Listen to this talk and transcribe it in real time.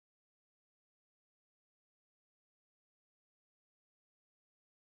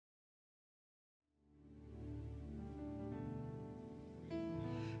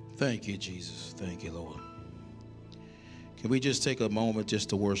Thank you, Jesus. Thank you, Lord. Can we just take a moment just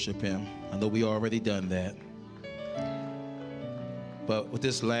to worship him? I know we already done that. But with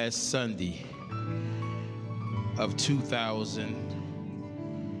this last Sunday of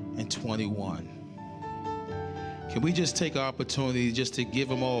 2021, can we just take an opportunity just to give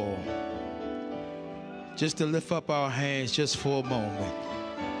him all? Just to lift up our hands just for a moment.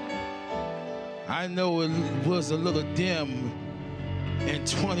 I know it was a little dim in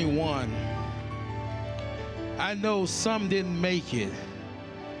 21. I know some didn't make it.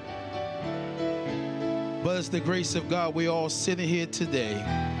 But it's the grace of God we all sitting here today.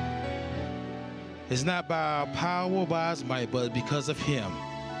 It's not by our power or by his might, but because of him.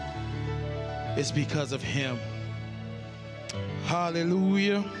 It's because of him.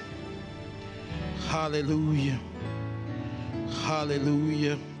 Hallelujah. Hallelujah.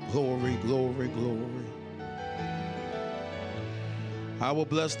 Hallelujah. Glory, glory, glory. I will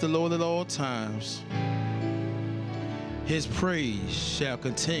bless the Lord at all times. His praise shall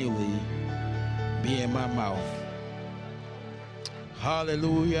continually be in my mouth.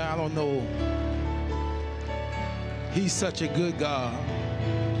 Hallelujah. I don't know. He's such a good God.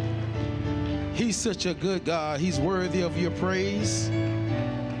 He's such a good God. He's worthy of your praise.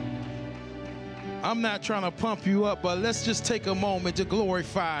 I'm not trying to pump you up, but let's just take a moment to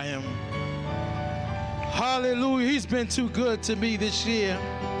glorify him. Hallelujah. He's been too good to me this year.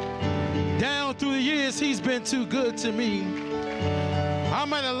 Down through the years, he's been too good to me. I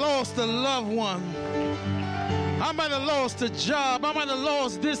might have lost a loved one. I might have lost a job. I might have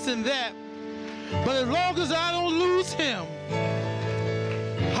lost this and that. But as long as I don't lose him,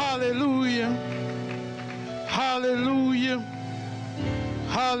 hallelujah, hallelujah,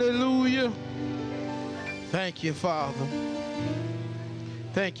 hallelujah. Thank you, Father.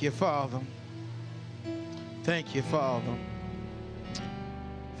 Thank you, Father. Thank you, Father.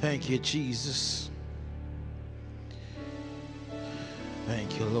 Thank you, Jesus.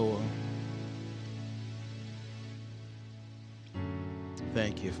 Thank you, Lord.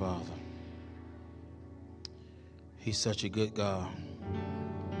 Thank you, Father. He's such a good God.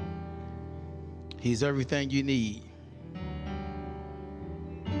 He's everything you need.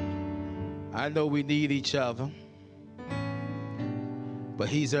 I know we need each other, but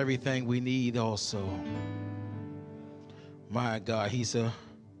he's everything we need also. My God, he's a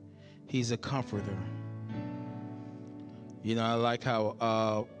comforter. You know, I like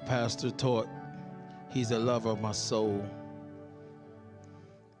how Pastor taught, he's a lover of my soul.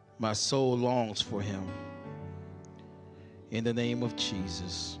 My soul longs for him. In the name of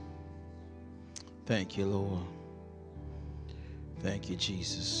Jesus. Thank you, Lord. Thank you,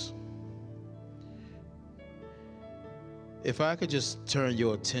 Jesus. If I could just turn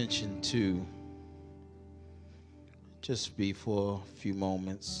your attention to, just be for a few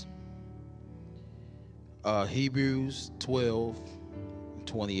moments, Hebrews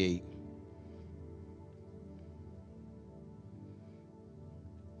 12:28.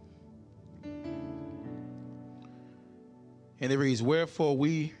 And it reads, wherefore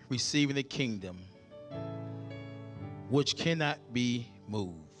we receiving the kingdom, which cannot be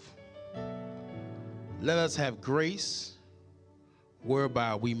moved. Let us have grace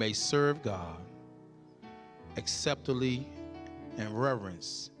whereby we may serve God acceptably in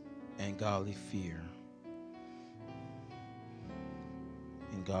reverence and godly fear.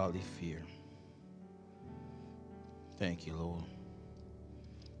 In godly fear. Thank you, Lord.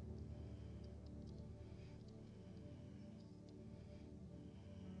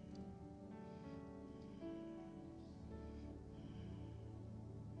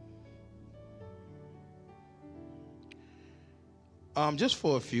 Just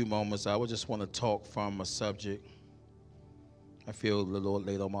for a few moments, I would just want to talk from a subject I feel the Lord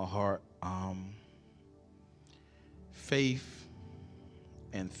laid on my heart. Faith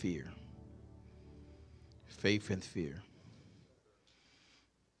and fear. Faith and fear.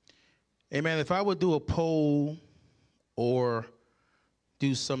 Amen. If I would do a poll or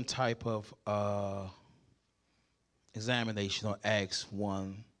do some type of examination or ask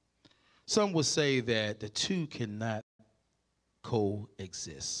one, some would say that the two cannot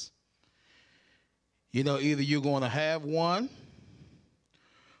coexist. You know, either you're going to have one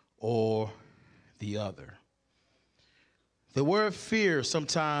or the other. The word fear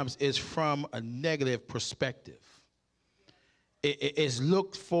sometimes is from a negative perspective. It's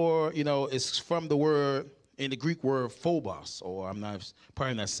looked for, you know, it's from the word, in the Greek word phobos, or I'm not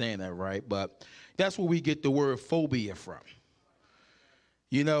probably not saying that right, but that's where we get the word phobia from.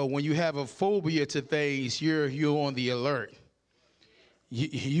 You know, when you have a phobia to things, you're on the alert.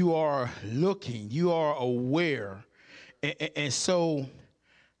 You are looking, you are aware. And so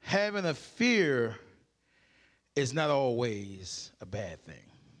having a fear is not always a bad thing.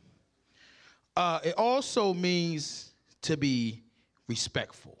 It also means to be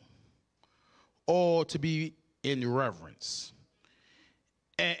respectful or to be in reverence.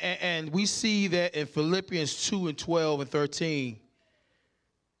 And we see that in Philippians 2 and 12 and 13,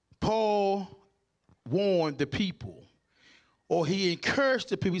 Paul warned the people, or he encouraged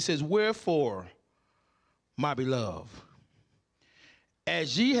the people. He says, wherefore, my beloved,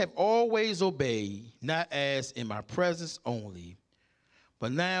 as ye have always obeyed, not as in my presence only,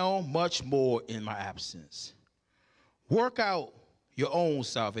 but now much more in my absence, work out your own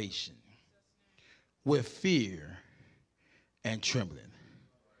salvation with fear and trembling.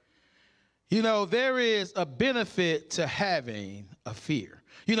 You know, there is a benefit to having a fear.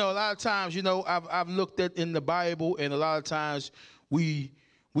 You know, a lot of times, you know, I've looked at in the Bible, and a lot of times we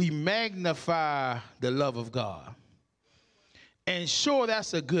magnify the love of God. And sure,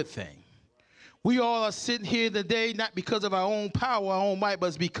 that's a good thing. We all are sitting here today not because of our own power, our own might, but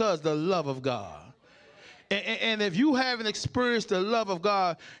it's because of the love of God. And if you haven't experienced the love of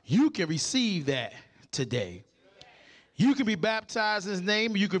God, you can receive that today. You can be baptized in his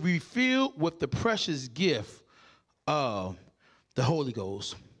name. You can be filled with the precious gift of the Holy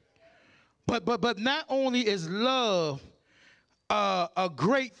Ghost. But not only is love a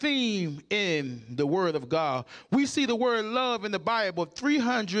great theme in the Word of God, we see the word love in the Bible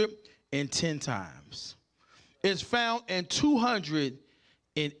 310 times. It's found in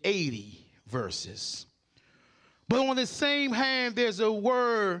 280 verses. But on the same hand, there's a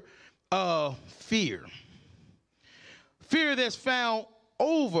word fear. Fear that's found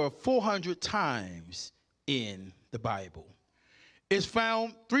over 400 times in the Bible. It's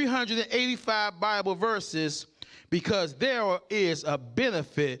found 385 Bible verses because there is a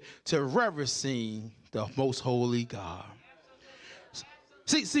benefit to reverencing the most holy God.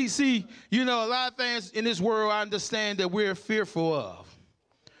 See, you know, a lot of things in this world I understand that we're fearful of.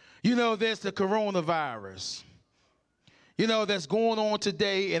 You know, there's the coronavirus, you know, that's going on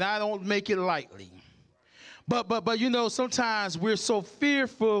today, and I don't make it lightly. But you know, sometimes we're so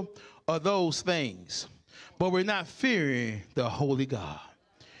fearful of those things, but we're not fearing the holy God.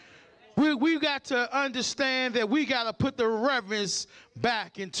 We've got to understand that we got to put the reverence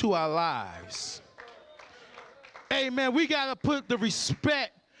back into our lives. Amen. We got to put the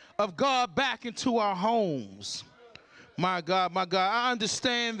respect of God back into our homes. My God, I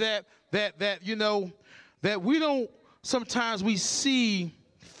understand that you know, that we don't, sometimes we see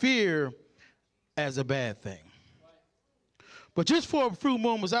fear as a bad thing. But just for a few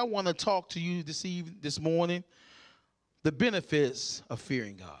moments, I want to talk to you this morning, the benefits of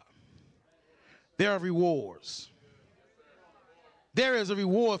fearing God. There are rewards. There is a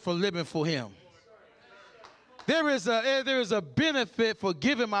reward for living for him. There is a benefit for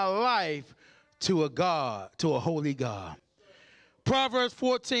giving my life to a God, to a holy God. Proverbs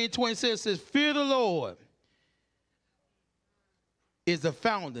 14:26 says, fear the Lord is the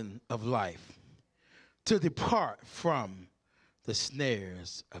fountain of life, to depart from the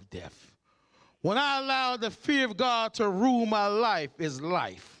snares of death. When I allow the fear of God to rule my life, is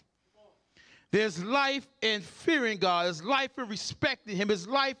life. There's life in fearing God. There's life in respecting him. There's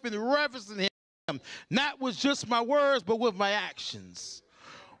life in reverencing him. Not with just my words, but with my actions.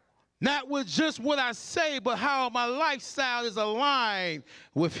 Not with just what I say, but how my lifestyle is aligned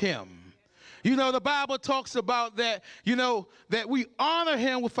with him. You know, the Bible talks about that, you know, that we honor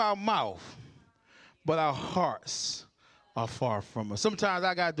him with our mouth, but our hearts are far from us. Sometimes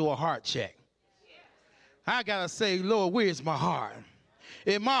I got to do a heart check. I got to say, Lord, where's my heart?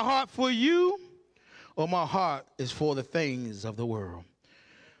 Is my heart for you, or my heart is for the things of the world?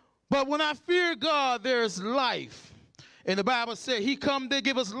 But when I fear God, there's life. And the Bible said he come to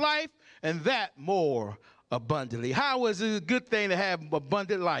give us life, and that more abundantly. How is it a good thing to have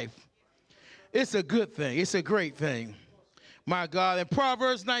abundant life? It's a good thing. It's a great thing. My God, in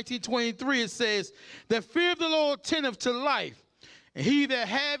Proverbs 19:23, it says, the fear of the Lord tendeth to life, and he that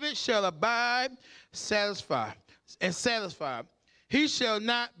have it shall abide satisfied. He shall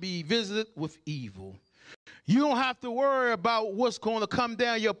not be visited with evil. You don't have to worry about what's going to come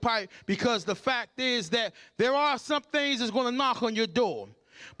down your pipe, because the fact is that there are some things that's going to knock on your door.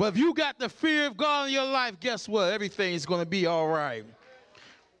 But if you got the fear of God in your life, guess what? Everything is going to be all right.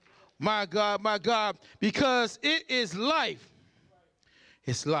 My God, because it is life.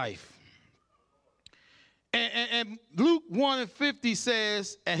 It's life. And Luke 1:50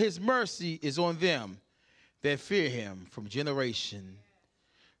 says, and his mercy is on them that fear him from generation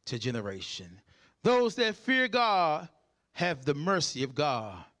to generation. Those that fear God have the mercy of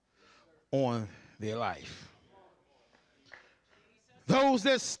God on their life. Those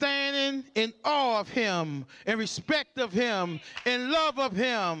that stand in awe of him, in respect of him, in love of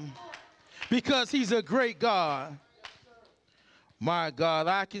him, because he's a great God. My God,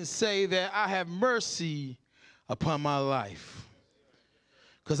 I can say that I have mercy upon my life.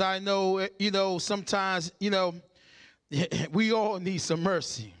 Because I know, sometimes, we all need some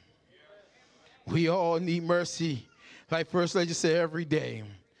mercy. We all need mercy. Like First Lady said, every day.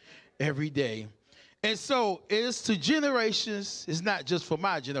 Every day. And so it is to generations. It's not just for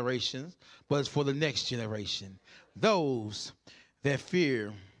my generation, but it's for the next generation. Those that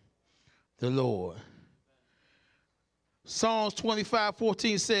fear the Lord. Psalms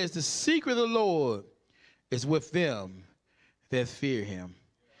 25:14 says, the secret of the Lord is with them that fear him.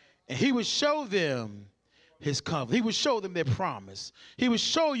 And he would show them his covenant. He would show them their promise. He would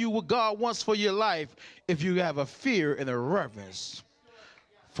show you what God wants for your life if you have a fear and a reverence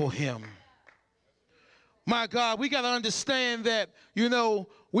for him. My God, we got to understand that, we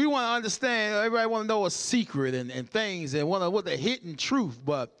want to understand, everybody want to know a secret and things and want to what the hidden truth,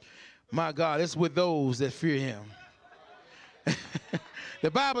 but my God, it's with those that fear him.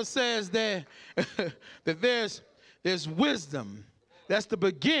 The Bible says that, that there's wisdom. That's the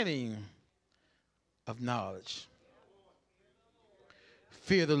beginning of knowledge.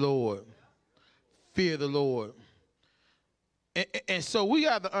 Fear the Lord. Fear the Lord. And so we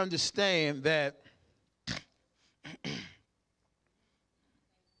got to understand that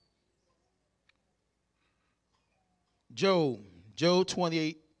Job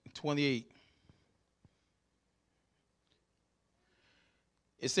 28:28.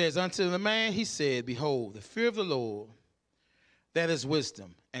 It says, unto the man he said, behold, the fear of the Lord, that is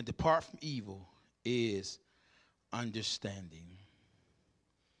wisdom, and depart from evil is understanding.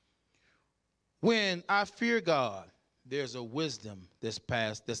 When I fear God, there's a wisdom that's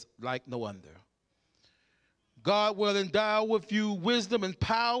like no other. God will endow with you wisdom and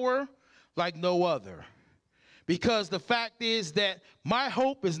power like no other. Because the fact is that my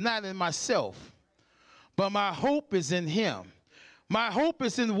hope is not in myself, but my hope is in him. My hope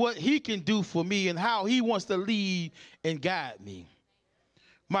is in what he can do for me and how he wants to lead and guide me.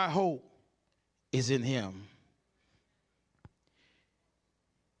 My hope is in him.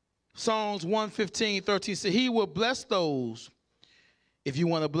 Psalms 115:13 says, he will bless those, if you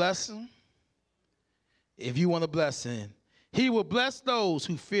want to bless them, if you want to bless him, he will bless those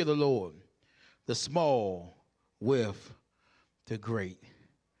who fear the Lord, the small with the great.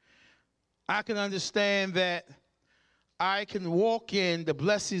 I can understand that I can walk in the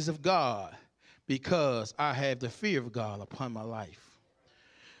blessings of God because I have the fear of God upon my life.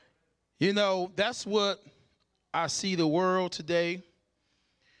 That's what I see the world today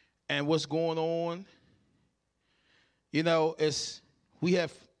and what's going on. We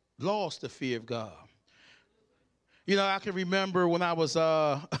have lost the fear of God. I can remember when I was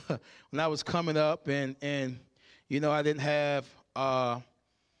when I was coming up and I didn't have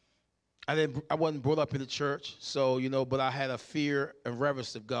I wasn't brought up in the church, so but I had a fear and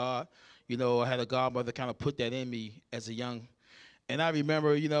reverence of God. I had a godmother kind of put that in me as a young. And I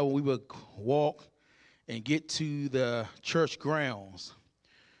remember, when we would walk and get to the church grounds,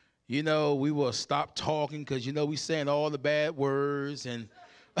 we would stop talking because we saying all the bad words and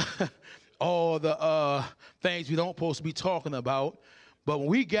all the things we don't supposed to be talking about. But when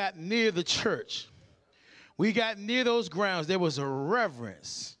we got near the church, we got near those grounds, there was a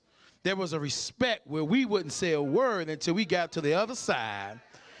reverence. There was a respect where we wouldn't say a word until we got to the other side.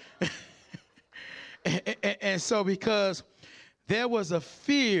 and so because there was a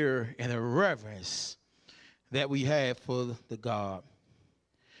fear and a reverence that we had for the God.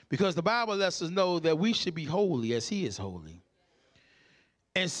 Because the Bible lets us know that we should be holy as he is holy.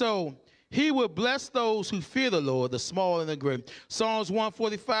 And so he will bless those who fear the Lord, the small and the great. Psalms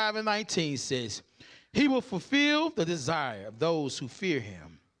 145:19 says, he will fulfill the desire of those who fear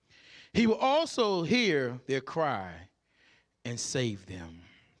him. He will also hear their cry and save them.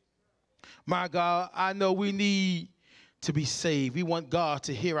 My God, I know we need to be saved. We want God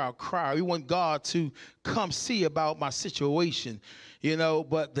to hear our cry. We want God to come see about my situation,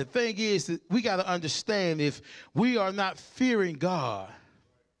 But the thing is that we got to understand, if we are not fearing God,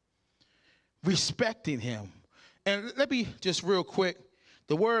 respecting him. And let me just real quick,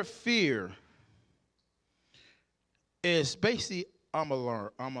 the word fear is basically I'm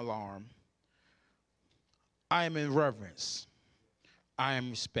alarmed. I am in reverence. I am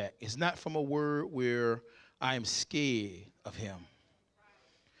respect. It's not from a word where I am scared of him.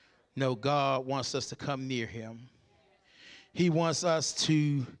 No, God wants us to come near him. He wants us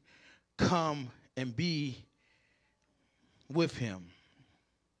to come and be with him.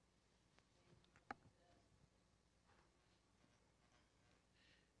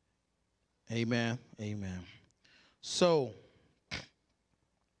 Amen. Amen. So,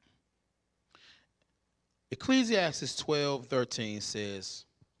 Ecclesiastes 12:13 says,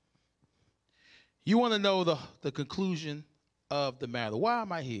 you want to know the conclusion of the matter. Why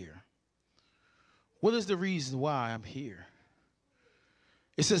am I here? What is the reason why I'm here?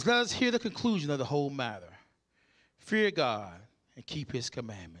 It says, let us hear the conclusion of the whole matter. Fear God and keep his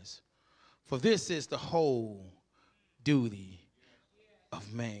commandments. For this is the whole duty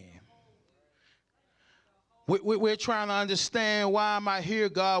of man. We're trying to understand, why am I here,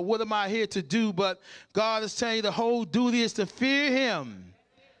 God? What am I here to do? But God is telling you the whole duty is to fear him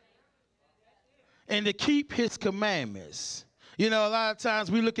and to keep his commandments. You know, a lot of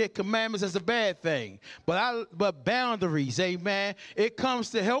times we look at commandments as a bad thing, but boundaries, amen. It comes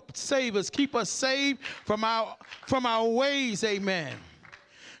to help save us, keep us saved from our ways, amen.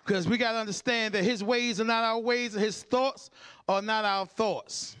 Because we got to understand that his ways are not our ways, and his thoughts are not our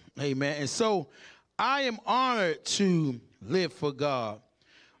thoughts, amen. And so I am honored to live for God.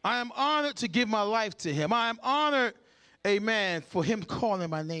 I am honored to give my life to him. I am honored, amen, for him calling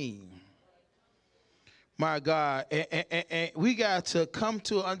my name. My God, and we got to come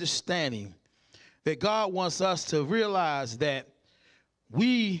to an understanding that God wants us to realize that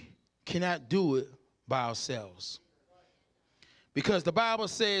we cannot do it by ourselves. Because the Bible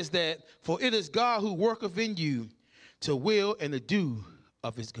says that, for it is God who worketh in you to will and to do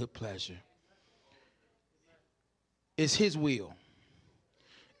of his good pleasure. It's his will.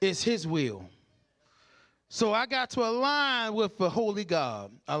 It's his will. So I got to align with the holy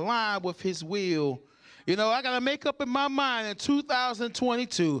God, align with his will. You know, I got to make up in my mind in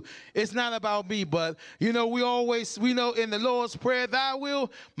 2022, it's not about me, but, you know, we know in the Lord's Prayer,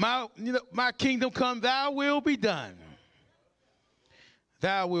 my kingdom come, thy will be done.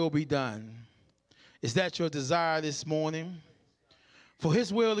 Thy will be done. Is that your desire this morning? For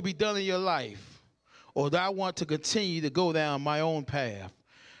his will to be done in your life? Or do I want to continue to go down my own path?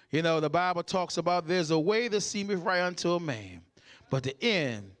 You know, the Bible talks about there's a way that seemeth right unto a man, but the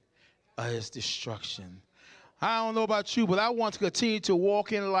end is destruction. I don't know about you, but I want to continue to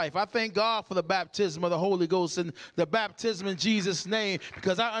walk in life. I thank God for the baptism of the Holy Ghost and the baptism in Jesus' name,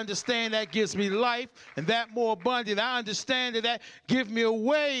 because I understand that gives me life and that more abundant. I understand that gives me a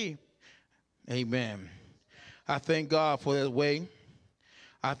way. Amen. I thank God for that way.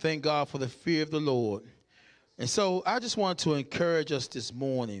 I thank God for the fear of the Lord. And so I just want to encourage us this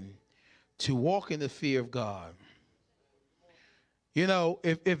morning to walk in the fear of God. You know,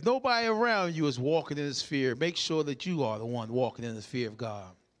 if nobody around you is walking in this fear, make sure that you are the one walking in the fear of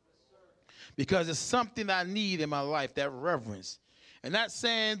God. Because it's something I need in my life, that reverence. And not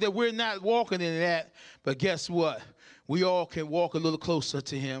saying that we're not walking in that, but guess what? We all can walk a little closer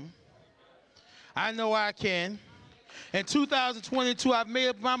to him. I know I can. In 2022, I've made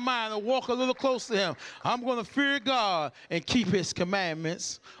up my mind to walk a little closer to him. I'm going to fear God and keep his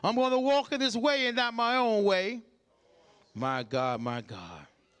commandments. I'm going to walk in his way and not my own way. My God, my God.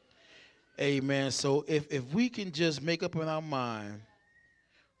 Amen. So if we can just make up in our mind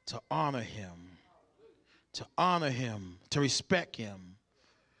to honor him, to respect him,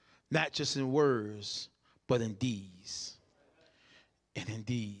 not just in words, but in deeds. And in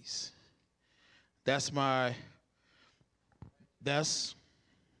deeds. That's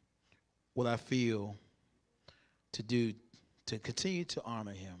what I feel to do, to continue to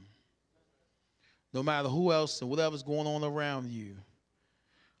honor him. No matter who else and whatever's going on around you,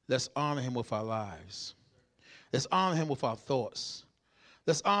 let's honor him with our lives. Let's honor him with our thoughts.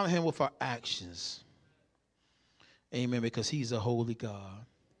 Let's honor him with our actions. Amen, because he's a holy God.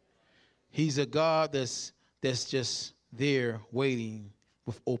 He's a God that's just there waiting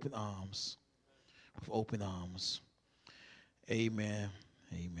with open arms. With open arms. Amen.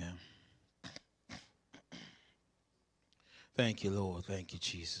 Amen. Thank you, Lord. Thank you,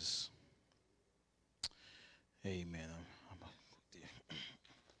 Jesus. Amen.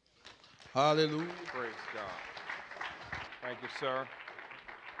 Hallelujah. Praise God. Thank you, sir.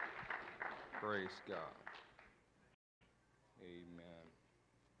 Praise God. Amen.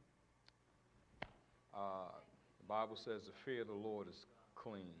 The Bible says the fear of the Lord is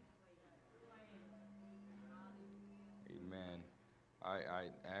clean. Amen. I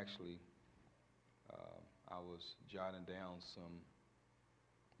actually, I was jotting down some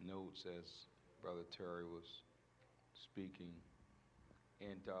notes as Brother Terry was speaking.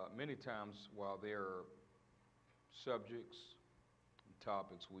 And many times while there are subjects and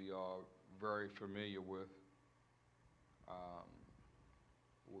topics we are very familiar with,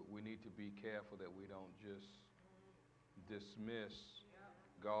 we need to be careful that we don't just dismiss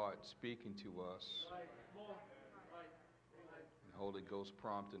God speaking to us, the Holy Ghost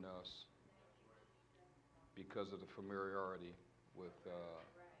prompting us because of the familiarity with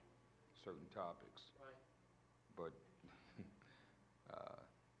certain topics. But uh,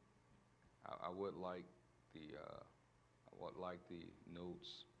 I would like the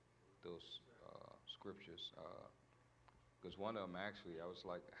notes, those scriptures, because one of them actually, I was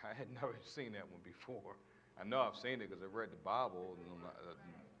like, I had never seen that one before. I know I've seen it because I've read the Bible,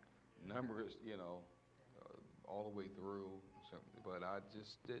 numbers, all the way through, but I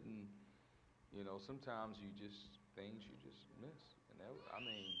just didn't, sometimes things you just miss. And that, I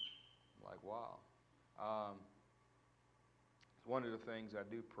mean, like, wow. One of the things I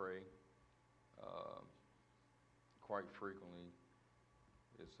do pray uh, quite frequently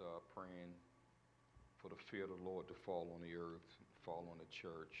is praying for the fear of the Lord to fall on the earth, fall on the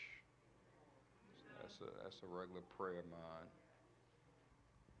church. That's a regular prayer of mine,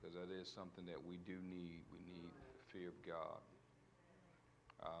 because that is something that we do need. We need the fear of God.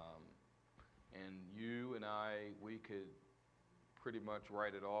 And you and I, we could pretty much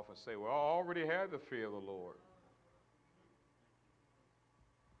write it off and say, well, I already have the fear of the Lord.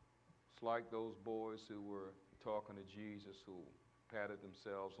 It's like those boys who were talking to Jesus, who patted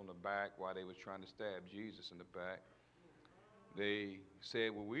themselves on the back while they were trying to stab Jesus in the back. They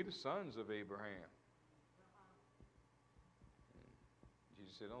said, well, we the sons of Abraham. And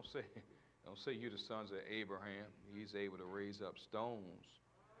Jesus said, don't say you're the sons of Abraham. He's able to raise up stones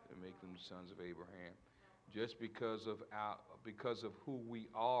and make them the sons of Abraham. Just because of who we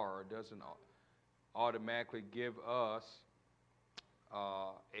are doesn't automatically give us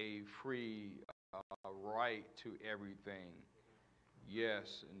a free right to everything.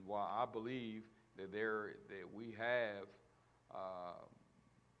 Yes, and while I believe that we have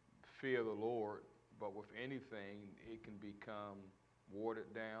fear of the Lord, but with anything it can become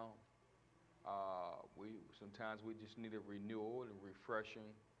watered down. Sometimes we just need a renewal and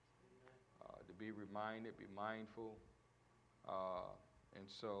refreshing, to be reminded, be mindful, and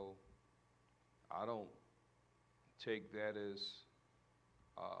so I don't take that as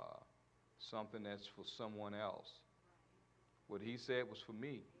something that's for someone else. What he said was for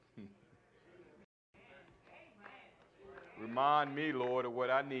me. Remind me, Lord, of what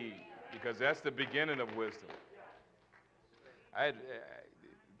I need, because that's the beginning of wisdom. I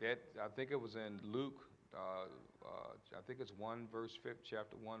think it was in Luke. I think it's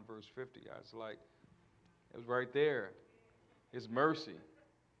chapter 1, verse 50. I was like, it was right there. His mercy.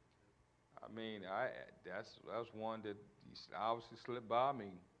 I mean, that was one that obviously slipped by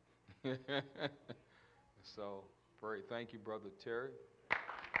me. So, thank you, Brother Terry.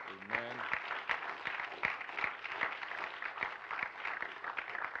 Amen.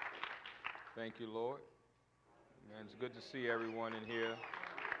 Thank you, Lord. Man, it's good to see everyone in here.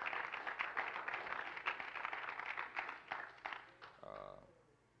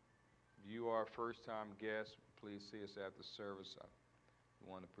 If you are a first-time guest, please see us after service. I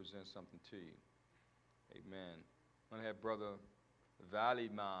want to present something to you. Amen. I'm going to have Brother Valley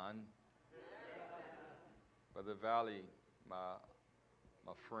Man. Brother Valley,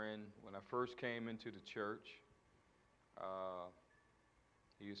 my friend, when I first came into the church,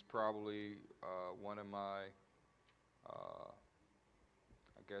 he was probably one of my,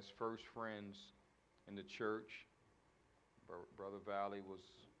 I guess, first friends in the church. Brother Valley was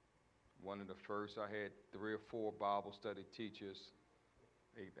one of the first. I had 3 or 4 Bible study teachers.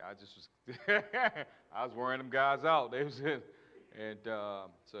 I just was, I was wearing them guys out. They was in, and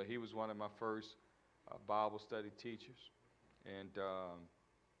so he was one of my first Bible study teachers, and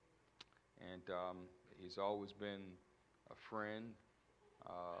he's always been a friend,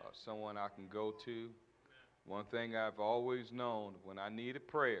 someone I can go to. One thing I've always known, when I needed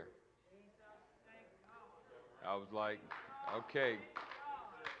prayer, I was like, okay,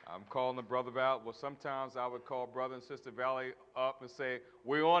 I'm calling the Brother Valley. Well, sometimes I would call Brother and Sister Valley up and say,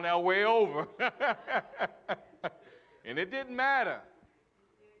 we're on our way over. And it didn't matter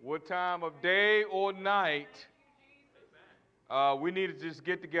what time of day or night, we needed to just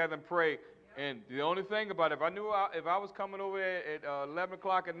get together and pray. And the only thing about it, if I was coming over there at 11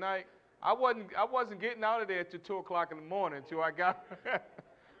 o'clock at night, I wasn't getting out of there till 2 o'clock in the morning until I got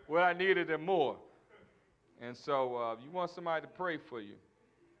what I needed and more. And so you want somebody to pray for you.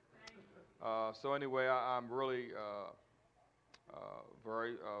 So anyway, I'm really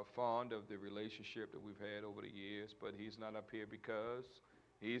very fond of the relationship that we've had over the years, but he's not up here because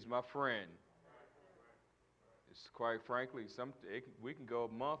he's my friend. It's quite frankly, we can go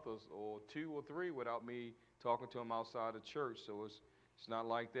a month or 2 or 3 without me talking to him outside the church, so it's not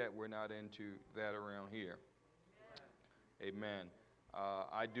like that. We're not into that around here. Amen.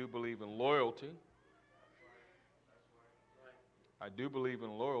 I do believe in loyalty. I do believe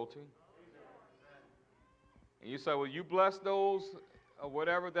in loyalty. And you say, well, you bless those or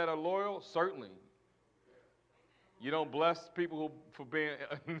whatever that are loyal? Certainly. You don't bless people who, for being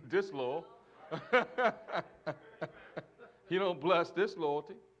disloyal. You don't bless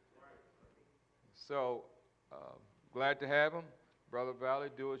disloyalty. So, glad to have him. Brother Valley,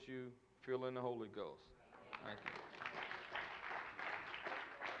 do as you feel in the Holy Ghost. Thank you.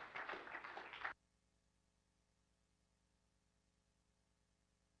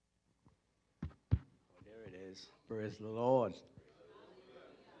 There it is. Praise the Lord.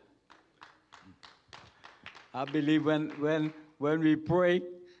 I believe when we pray,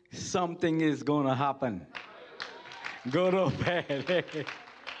 something is going to happen. Good or bad.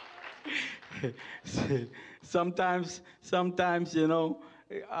 sometimes, you know,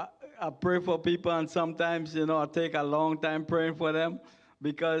 I pray for people, and sometimes, you know, I take a long time praying for them,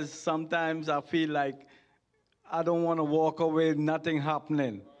 because sometimes I feel like I don't want to walk away, nothing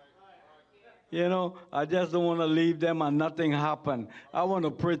happening. You know, I just don't want to leave them and nothing happen. I want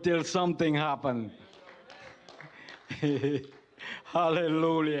to pray till something happen.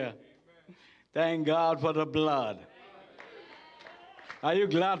 Hallelujah. Thank God for the blood. Are you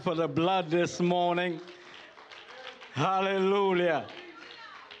glad for the blood this morning? Hallelujah.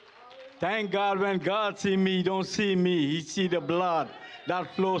 Thank God when God see me, he don't see me. He see the blood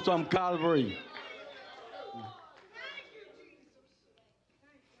that flows from Calvary.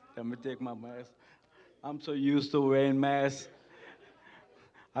 Let me take my mask. I'm so used to wearing masks.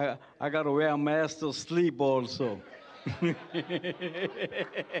 I got to wear a mask to sleep also.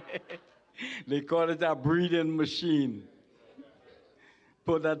 They call it a breathing machine.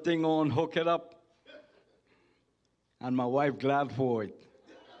 Put that thing on, hook it up, and my wife glad for it.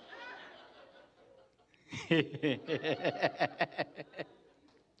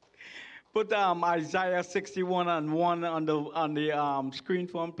 Put Isaiah 61:1 on the screen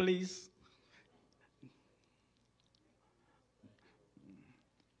for me, please.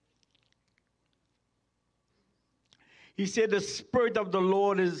 He said, the Spirit of the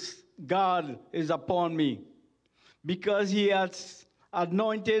Lord is God is upon me, because he has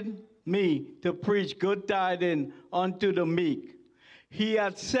anointed me to preach good tidings unto the meek. He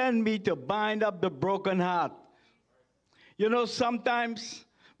has sent me to bind up the broken heart. You know, sometimes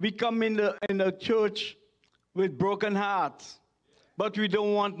we come in the church with broken hearts, but we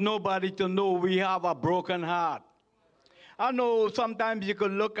don't want nobody to know we have a broken heart. I know sometimes you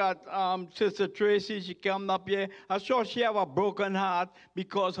could look at Sister Tracy. She came up here. I'm sure she have a broken heart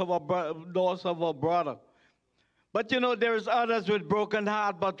because of a loss of her brother. But you know, there's others with broken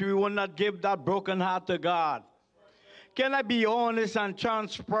heart, but we will not give that broken heart to God. Can I be honest and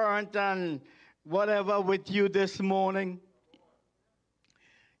transparent and whatever with you this morning?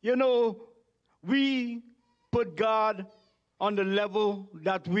 You know, we put God on the level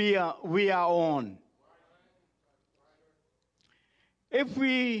that we are on. If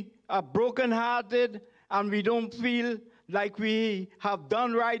we are brokenhearted and we don't feel like we have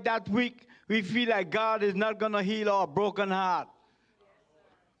done right that week, we feel like God is not going to heal our broken heart.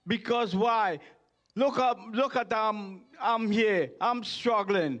 Because why? Look at I'm here. I'm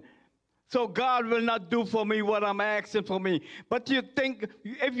struggling. So God will not do for me what I'm asking for me. But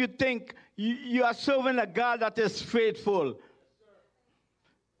if you think you are serving a God that is faithful,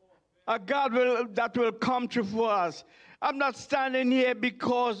 a God that will come true for us. I'm not standing here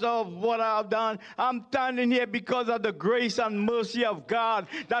because of what I've done. I'm standing here because of the grace and mercy of God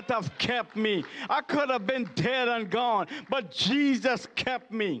that have kept me. I could have been dead and gone, but Jesus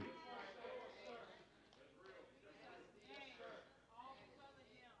kept me.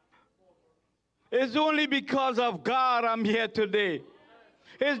 It's only because of God I'm here today.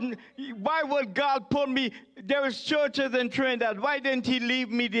 Why would God put me? There is churches in Trinidad. Why didn't he leave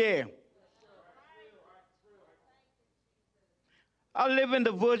me there? I lived in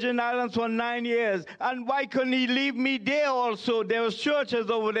the Virgin Islands for 9 years. And why couldn't he leave me there also? There was churches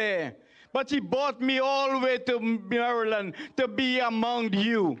over there. But he brought me all the way to Maryland to be among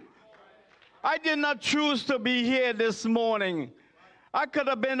you. I did not choose to be here this morning. I could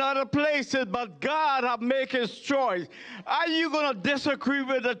have been other places, but God have made his choice. Are you going to disagree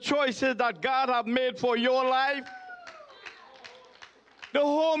with the choices that God have made for your life? The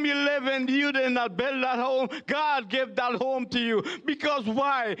home you live in, you did not build that home. God gave that home to you. Because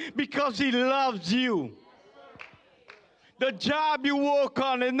why? Because he loves you. The job you work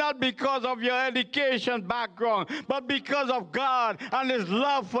on is not because of your education background, but because of God and his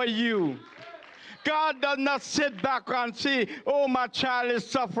love for you. God does not sit back and say, oh, my child is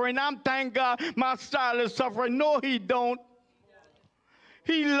suffering. I'm thank God my child is suffering. No, he don't.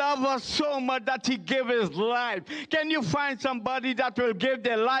 He loves us so much that he gave his life. Can you find somebody that will give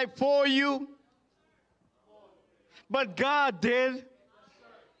their life for you? but God did.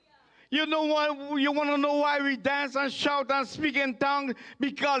 You know what? You want to know why we dance and shout and speak in tongues?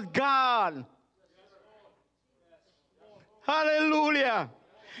 Because God. Hallelujah.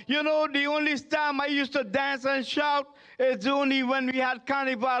 You know, the only time I used to dance and shout is only when we had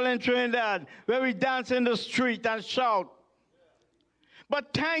carnival in Trinidad, where we dance in the street and shout.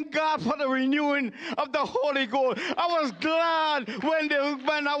 But thank God for the renewing of the Holy Ghost. I was glad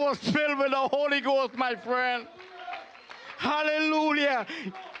when I was filled with the Holy Ghost, my friend. Hallelujah.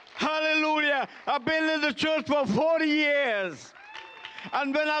 Hallelujah. I've been in the church for 40 years.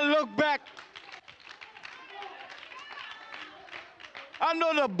 And when I look back, I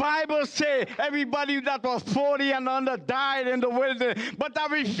know the Bible says everybody that was 40 and under died in the wilderness, but I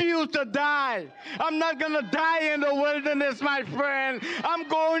refuse to die. I'm not going to die in the wilderness, my friend. I'm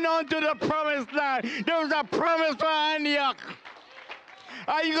going on to the promised land. There was a promise for Antioch.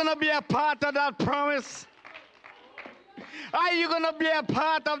 Are you going to be a part of that promise? Are you going to be a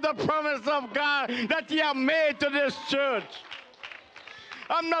part of the promise of God that He has made to this church?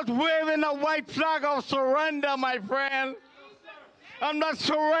 I'm not waving a white flag of surrender, my friend. I'm not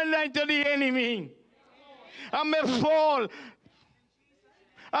surrendering to the enemy. I may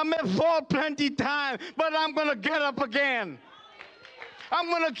fall plenty times, but I'm going to get up again. I'm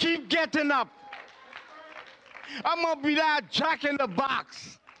going to keep getting up. I'm going to be like Jack in the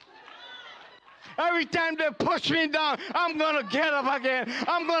Box. Every time they push me down, I'm going to get up again.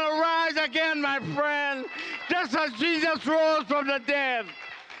 I'm going to rise again, my friend. Just as Jesus rose from the dead.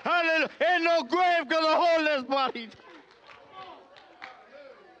 Hallelujah. Ain't no grave going to hold this body.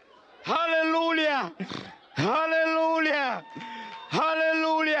 Hallelujah. Hallelujah.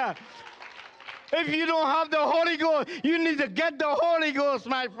 Hallelujah. If you don't have the Holy Ghost, you need to get the Holy Ghost,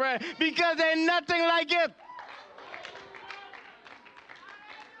 my friend, because ain't nothing like it.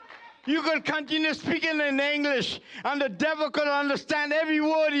 You could continue speaking in English, and the devil could understand every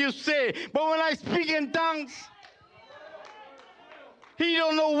word you say. But when I speak in tongues, he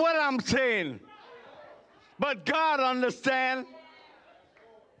don't know what I'm saying. But God understands.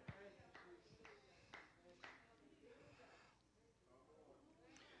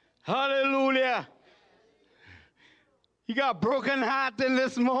 Hallelujah. You got broken heart in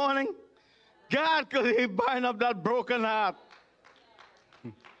this morning? God could bind up that broken heart.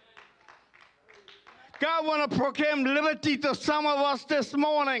 God want to proclaim liberty to some of us this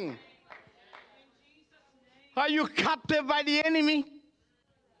morning. Are you captive by the enemy?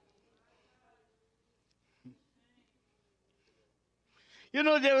 You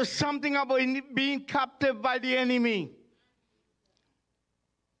know, there is something about being captive by the enemy.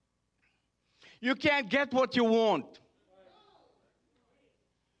 You can't get what you want.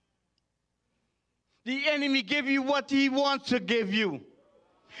 The enemy give you what he wants to give you.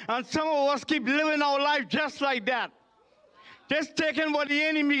 And some of us keep living our life just like that. Just taking what the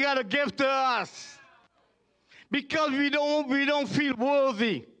enemy got to give to us. Because we don't feel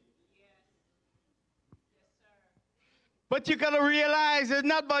worthy. But you got to realize it's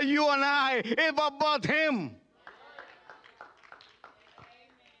not about you and I. It's about him.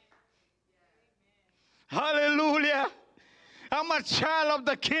 Hallelujah. I'm a child of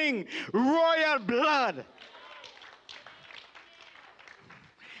the King. Royal blood.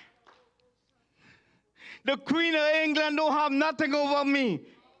 The Queen of England don't have nothing over me.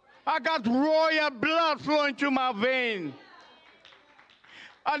 I got royal blood flowing through my veins.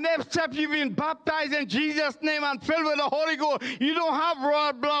 And except you've been baptized in Jesus' name and filled with the Holy Ghost, you don't have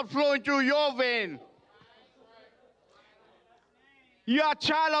royal blood flowing through your veins. You are a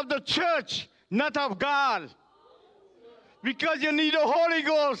child of the church, not of God. Because you need the Holy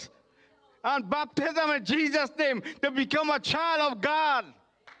Ghost and baptism in Jesus' name to become a child of God.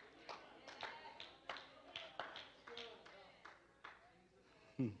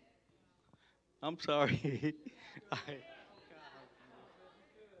 I'm sorry.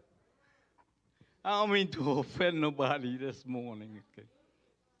 I don't mean to offend nobody this morning. Okay.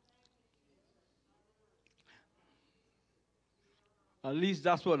 At least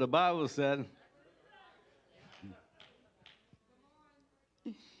that's what the Bible said.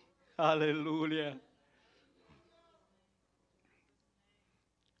 Hallelujah.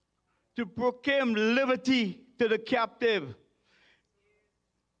 To proclaim liberty to the captive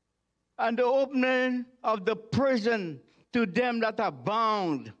and the opening of the prison to them that are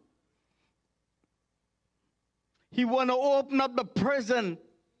bound. He want to open up the prison.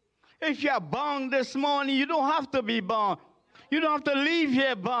 If you are bound this morning, you don't have to be bound. You don't have to leave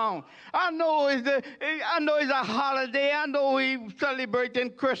here bound. I know it's a holiday. I know we're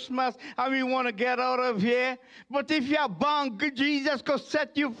celebrating Christmas and we want to get out of here. But if you are bound, Jesus could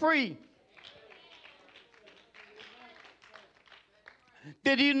set you free.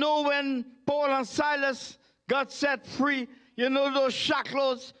 Did you know when Paul and Silas got set free, you know those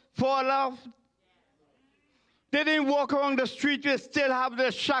shackles fall off? They didn't walk around the street, they still have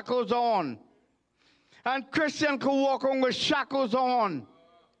their shackles on. And Christians could walk around with shackles on.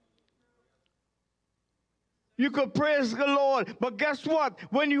 You could praise the Lord, but guess what?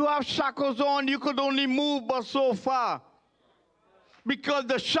 When you have shackles on, you could only move but so far. Because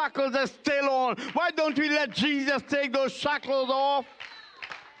the shackles are still on. Why don't we let Jesus take those shackles off?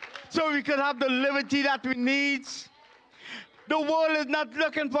 So we could have the liberty that we need. The world is not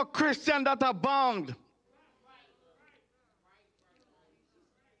looking for Christians that are bound.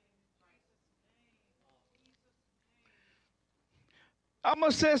 I'm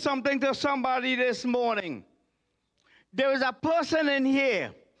going to say something to somebody this morning. There is a person in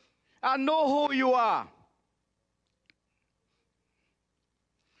here. I know who you are.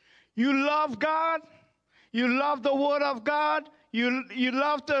 You love God. You love the Word of God. You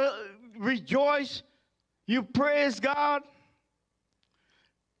love to rejoice. You praise God.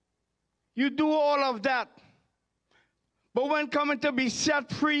 You do all of that. But when coming to be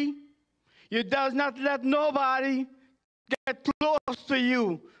set free, you does not let nobody get close to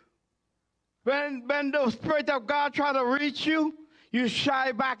you. When the Spirit of God try to reach you, you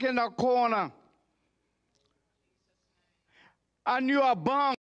shy back in the corner. And you are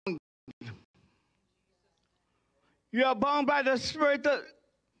bound. You are bound by the Spirit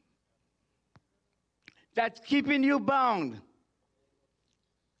that's keeping you bound.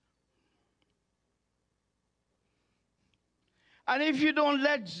 And if you don't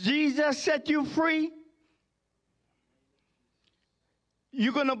let Jesus set you free,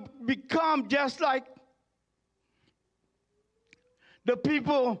 you're going to become just like the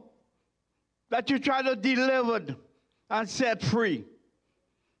people that you try to deliver and set free.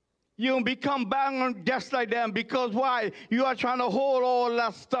 You'll become bound just like them. Because why? You are trying to hold all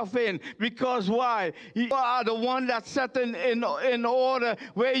that stuff in. Because why? You are the one that's set in order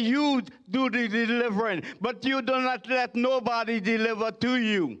where you do the delivering. But you do not let nobody deliver to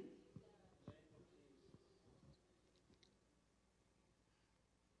you.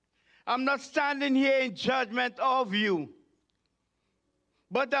 I'm not standing here in judgment of you.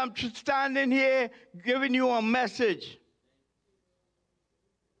 But I'm standing here giving you a message.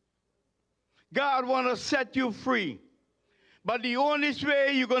 God wants to set you free. But the only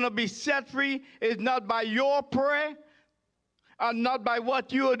way you're going to be set free is not by your prayer and not by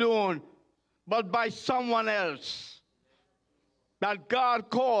what you're doing, but by someone else that God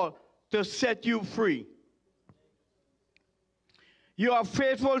called to set you free. You are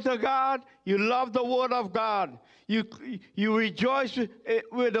faithful to God. You love the Word of God. You rejoice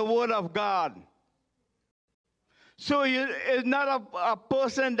with the Word of God. So it's not a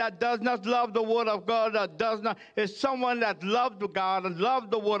person that does not love the Word of God, that does not. It's someone that loves God and loves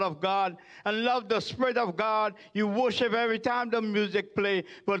the Word of God and loves the Spirit of God. You worship every time the music plays,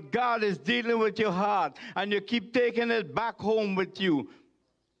 but God is dealing with your heart, and you keep taking it back home with you.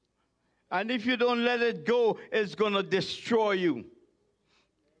 And if you don't let it go, it's going to destroy you.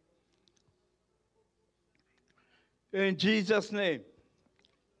 In Jesus' name.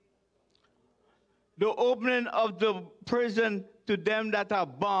 The opening of the prison to them that are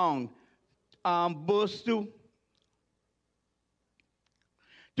bound, verse 2.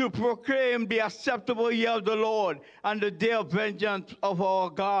 To proclaim the acceptable year of the Lord and the day of vengeance of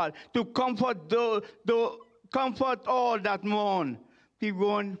our God. To comfort comfort all that mourn. Keep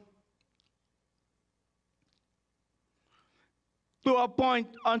going. To appoint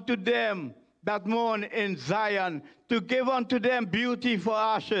unto them that mourn in Zion. To give unto them beauty for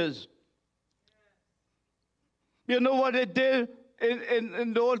ashes. You know what they did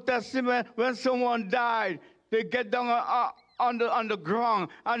in the Old Testament? When someone died, they get down on the ground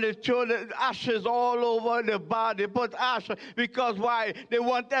and they throw the ashes all over the body. They put ashes because why? They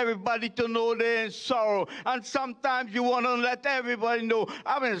want everybody to know they're in sorrow. And sometimes you want to let everybody know,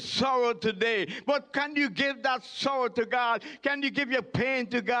 I'm in sorrow today. But can you give that sorrow to God? Can you give your pain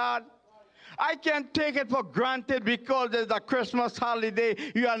to God? I can't take it for granted because there's a Christmas holiday,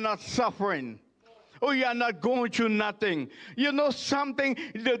 you are not suffering. Oh, you are not going through nothing. You know something?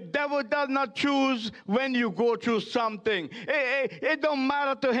 The devil does not choose when you go through something. It don't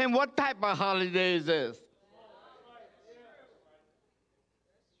matter to him what type of holiday is this.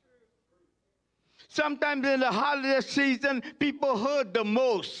 Sometimes in the holiday season, people hurt the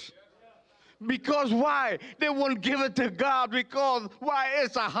most. Because why? They won't give it to God because why?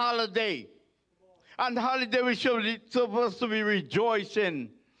 It's a holiday. And holiday we should be supposed to be rejoicing.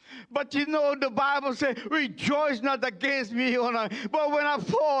 But you know, the Bible says, rejoice not against me, but when I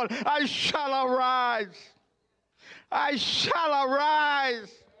fall, I shall arise. I shall arise.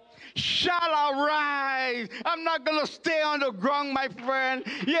 rise. Shall I rise? I'm not going to stay on the ground, my friend.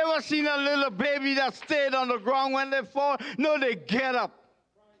 You ever seen a little baby that stayed on the ground when they fall? No, they get up.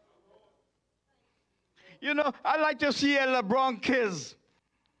 You know, I like to see LeBron kids.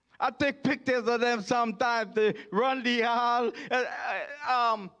 I take pictures of them sometimes. They run the aisle.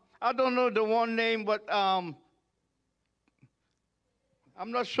 I don't know the one name, but I'm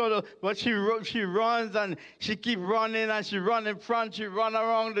not sure. But she runs and she keeps running and she runs in front. She runs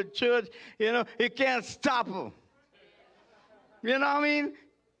around the church. You know, you can't stop her. You know what I mean?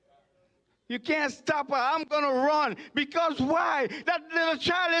 You can't stop her. I'm going to run. Because why? That little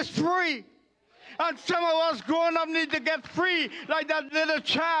child is free. And some of us grown up need to get free like that little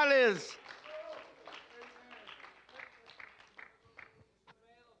child is.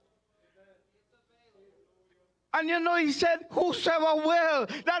 And you know, he said, whosoever will.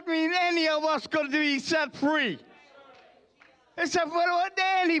 That means any of us could be set free. He said, well,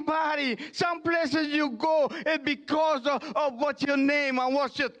 anybody. Some places you go, it's because of what your name and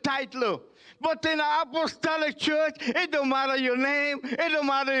what's your title. But in the Apostolic Church, it don't matter your name. It don't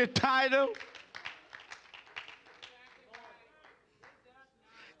matter your title.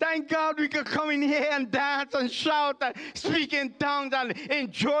 Thank God we could come in here and dance and shout and speak in tongues and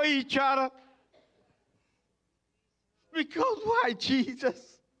enjoy each other. Because why?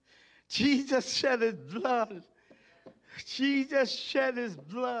 Jesus shed his blood. Jesus shed his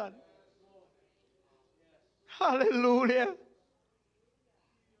blood. Hallelujah.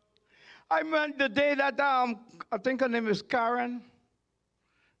 I remember the day that, I think her name is Karen.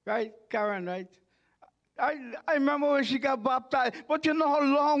 Right? Karen, right? I remember when she got baptized. But you know how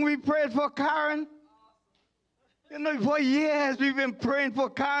long we prayed for Karen? You know, for years we've been praying for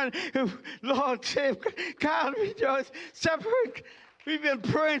Karen. Lord, save Karen, rejoice. Separate. We've been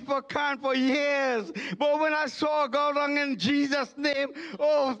praying for Karen for years. But when I saw her go down in Jesus' name,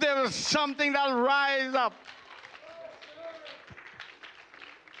 oh, there was something that rise up.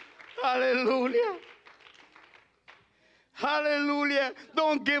 Hallelujah. Hallelujah.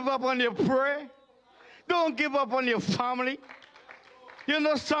 Don't give up on your prayer. Don't give up on your family. You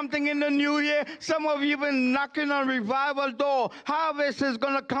know something in the new year? Some of you have been knocking on revival door. Harvest is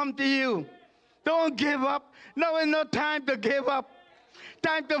going to come to you. Don't give up. No, it's no time to give up.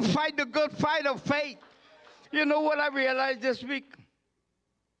 Time to fight the good fight of faith. You know what I realized this week?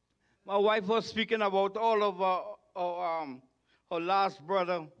 My wife was speaking about all of her last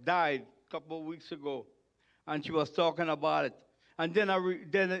brother died a couple of weeks ago. And she was talking about it. And then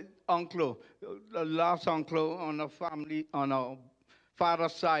the last uncle on the family, on our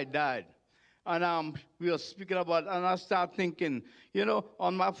father's side died. And we were speaking about, and I started thinking, you know,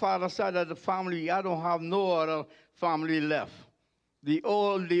 on my father's side of the family, I don't have no other family left.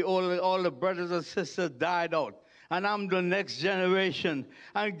 All the brothers and sisters died out. And I'm the next generation.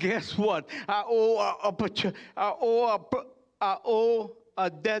 And guess what? I owe a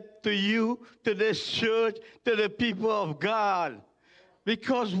debt to you, to this church, to the people of God.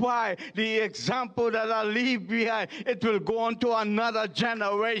 Because why? The example that I leave behind, it will go on to another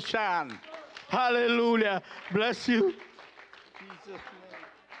generation. Hallelujah. Bless you. Jesus'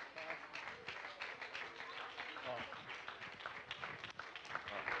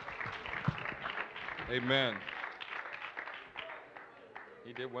 name. Amen.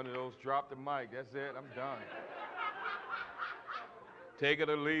 He did one of those, drop the mic. That's it. I'm done. Take it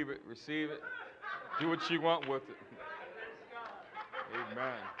or leave it. Receive it. Do what you want with it.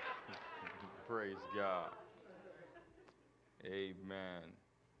 Amen. Praise God. Amen.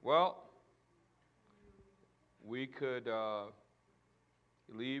 Well, we could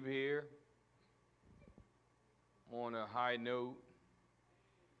leave here on a high note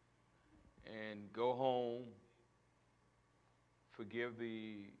and go home, forgive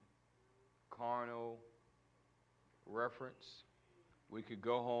the carnal reference. We could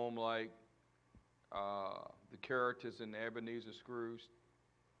go home like the characters in Ebenezer Scrooge,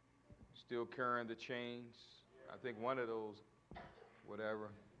 still carrying the chains. I think one of those, whatever,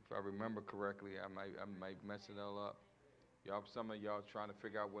 if I remember correctly, I might mess it all up. Some of y'all trying to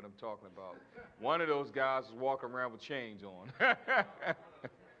figure out what I'm talking about. One of those guys is walking around with chains on.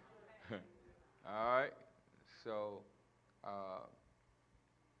 All right, so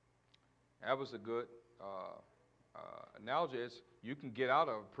that was a good analogy. Is you can get out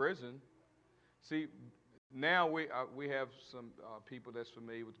of prison. See, now we have some people that's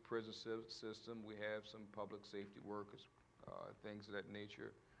familiar with the prison system. We have some public safety workers, things of that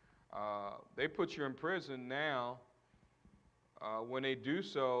nature. They put you in prison now. When they do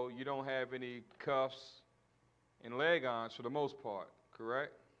so, you don't have any cuffs and leg-ons for the most part,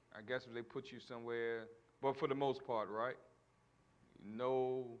 correct? I guess if they put you somewhere, but for the most part, right?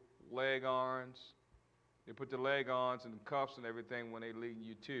 no leg irons. They put the leg irons and cuffs and everything when they lead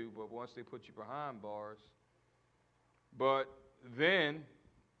you to, but once they put you behind bars. But then,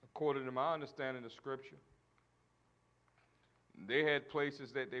 according to my understanding of Scripture, they had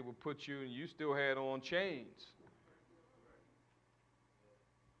places that they would put you and you still had on chains.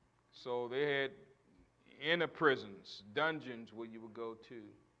 So they had inner prisons, dungeons where you would go to.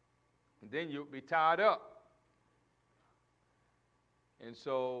 And then you would be tied up. And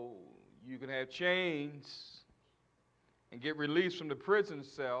so you can have chains and get released from the prison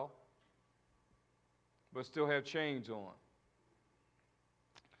cell, but still have chains on.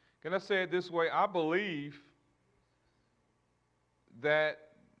 Can I say it this way? I believe that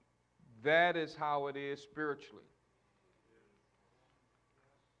that is how it is spiritually.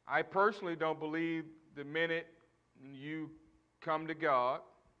 I personally don't believe the minute you come to God,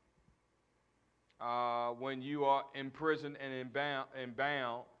 when you are in prison and bound,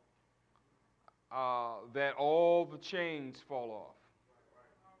 that all the chains fall off.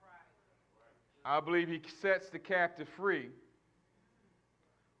 I believe he sets the captive free,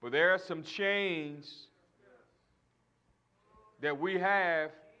 but there are some chains that we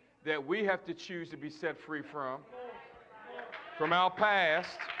have to choose to be set free from our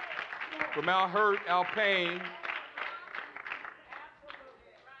past, from our hurt, our pain,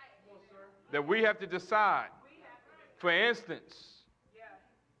 that we have to decide. For instance,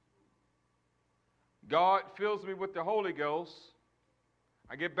 God fills me with the Holy Ghost.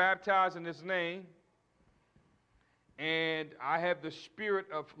 I get baptized in His name, and I have the spirit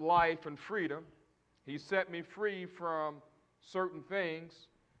of life and freedom. He set me free from certain things,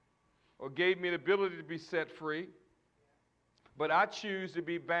 or gave me the ability to be set free, but I choose to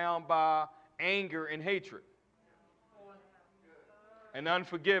be bound by anger and hatred and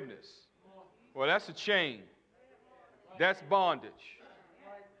unforgiveness. Well, that's a chain. That's bondage.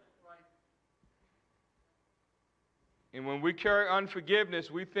 And when we carry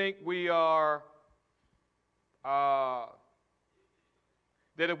unforgiveness, we think we are, that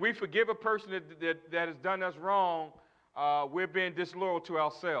if we forgive a person that has done us wrong, we're being disloyal to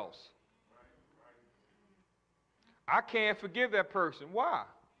ourselves. I can't forgive that person. Why?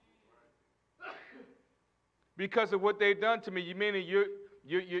 Because of what they've done to me. You mean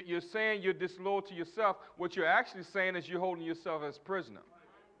you're saying you're disloyal to yourself. What you're actually saying is you're holding yourself as prisoner.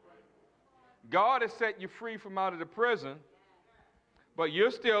 God has set you free from out of the prison, but you're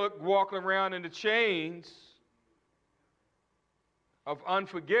still walking around in the chains of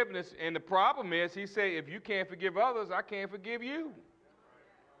unforgiveness. And the problem is, he said, if you can't forgive others, I can't forgive you.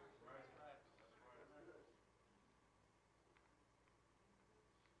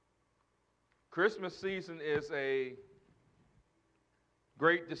 Christmas season is a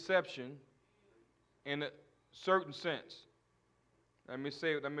great deception in a certain sense. Let me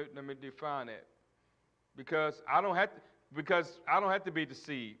define that. Because I don't have to be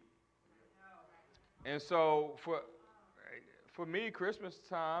deceived. And so for me, Christmas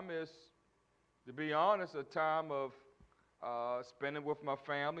time is, to be honest, a time of spending with my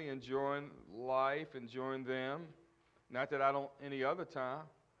family, enjoying life, enjoying them. Not that I don't any other time.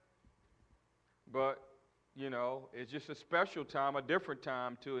 But, you know, it's just a special time, a different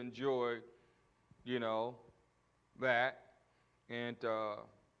time to enjoy, you know, that and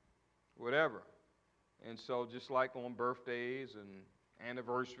whatever. And so just like on birthdays and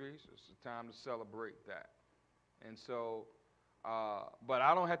anniversaries, it's a time to celebrate that. And so, but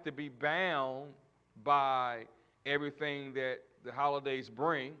I don't have to be bound by everything that the holidays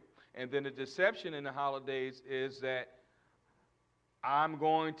bring. And then the deception in the holidays is that I'm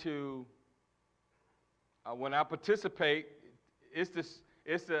going to, when I participate, it's the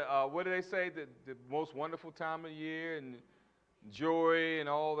what do they say, the most wonderful time of year and joy and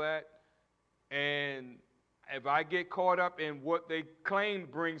all that. And if I get caught up in what they claim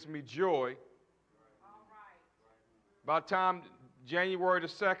brings me joy, by the time January the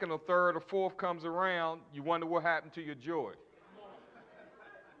 2nd or 3rd or 4th comes around, you wonder what happened to your joy.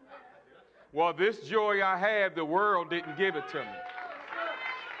 Well, this joy I have, the world didn't give it to me.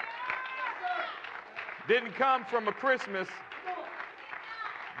 Didn't come from a Christmas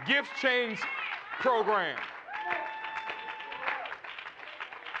gift change program.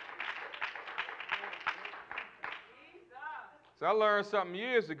 So I learned something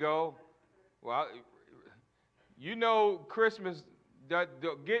years ago. Well, you know, Christmas,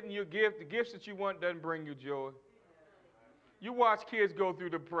 getting your gift, the gifts that you want doesn't bring you joy. You watch kids go through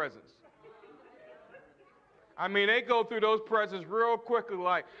the presents. I mean, they go through those presents real quickly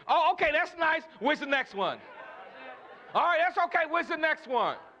like, oh, okay, that's nice. Where's the next one? All right, that's okay. Where's the next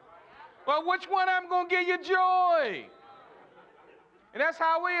one? Well, which one I'm going to give you joy? And that's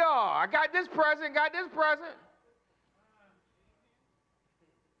how we are. I got this present, got this present.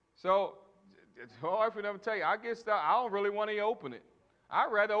 So it's hard for them to tell you. I get stuff, I don't really want to open it.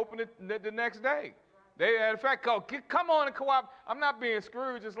 I'd rather open it the next day. They, in fact, come on and co-op. I'm not being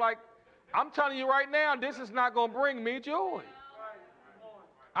Scrooge. It's like, I'm telling you right now, this is not going to bring me joy.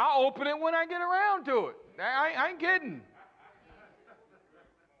 I'll open it when I get around to it. I ain't kidding.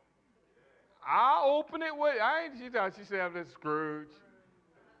 I'll open it with, she said I'm just Scrooge.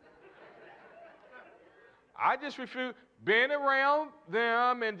 I just refuse being around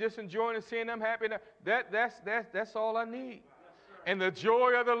them and just enjoying and seeing them happy. That's all I need. And the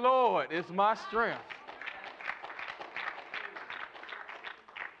joy of the Lord is my strength.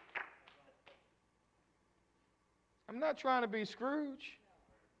 I'm not trying to be Scrooge.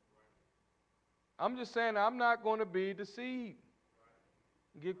 I'm just saying I'm not going to be deceived.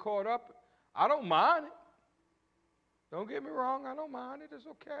 Get caught up. I don't mind it. Don't get me wrong. I don't mind it. It's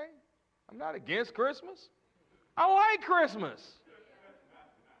okay. I'm not against Christmas. I like Christmas.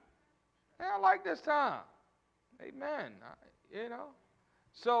 I like this time. Amen. You know.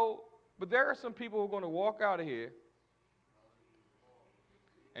 So, but there are some people who are going to walk out of here,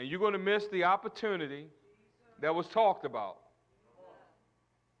 and you're going to miss the opportunity that was talked about.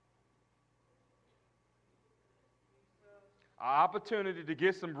 An opportunity to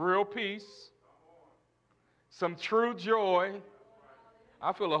get some real peace, some true joy.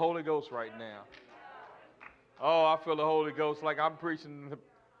 I feel the Holy Ghost right now. Oh, I feel the Holy Ghost like I'm preaching.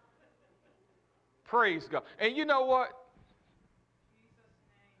 Praise God. And you know what?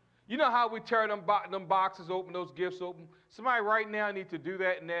 You know how we tear them boxes open, those gifts open? Somebody right now needs to do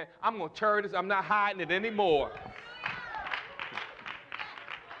that and that. I'm going to tear this. I'm not hiding it anymore.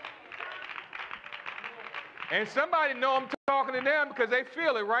 And somebody know I'm talking to them because they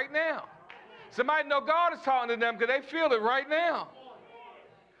feel it right now. Somebody know God is talking to them because they feel it right now.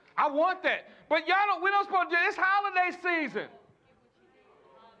 I want that. But we don't supposed to do it. It's holiday season.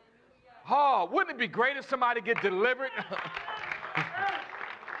 Oh, wouldn't it be great if somebody get delivered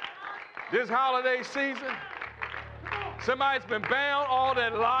this holiday season? Somebody's been bound all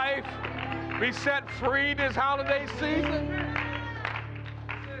their life, be set free this holiday season.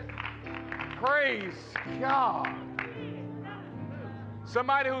 Praise God.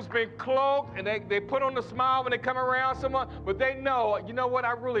 Somebody who's been cloaked and they put on the smile when they come around someone, but they know, you know what,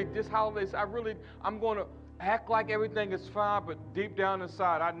 this holidays, I'm going to act like everything is fine, but deep down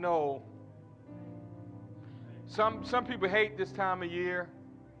inside, I know. Some people hate this time of year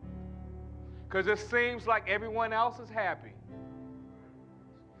because it seems like everyone else is happy.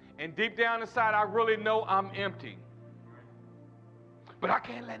 And deep down inside, I really know I'm empty. But I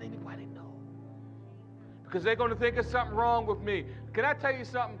can't let anybody know. Because they're going to think there's something wrong with me. Can I tell you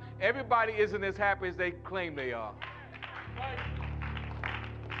something? Everybody isn't as happy as they claim they are.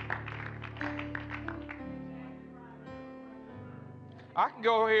 I can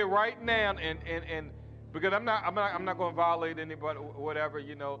go here right now and because I'm not going to violate anybody or whatever,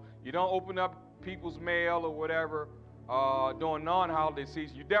 you know. You don't open up people's mail or whatever during non-holiday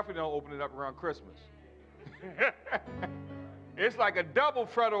season. You definitely don't open it up around Christmas. It's like a double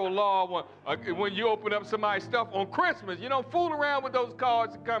federal law when you open up somebody's stuff on Christmas. You don't fool around with those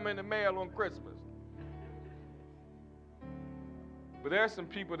cards that come in the mail on Christmas. But there are some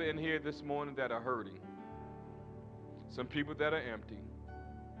people in here this morning that are hurting. Some people that are empty.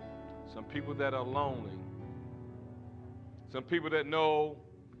 Some people that are lonely. Some people that know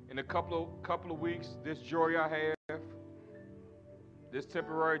in a couple of weeks, this joy I have, this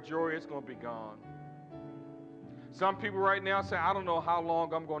temporary joy, it's going to be gone. Some people right now say, I don't know how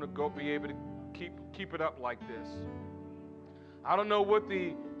long I'm going to be able to keep it up like this. I don't know what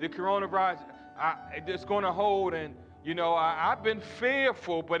the coronavirus it's going to hold. And, you know, I've been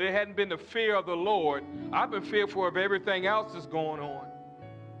fearful, but it hadn't been the fear of the Lord. I've been fearful of everything else that's going on.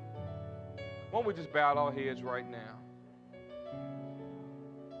 Why don't we just bow our heads right now?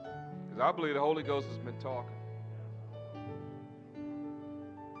 Because I believe the Holy Ghost has been talking.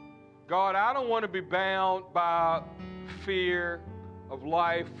 God, I don't want to be bound by fear of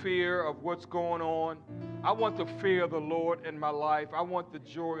life, fear of what's going on. I want the fear of the Lord in my life. I want the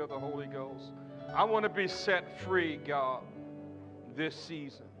joy of the Holy Ghost. I want to be set free, God, this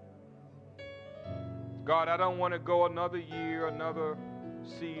season. God, I don't want to go another year, another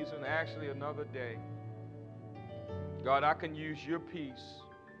season, actually another day. God, I can use your peace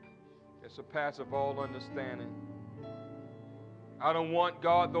that surpasses all understanding. I don't want,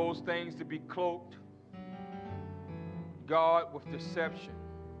 God, those things to be cloaked, God, with deception.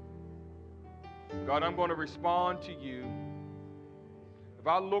 God, I'm going to respond to you. If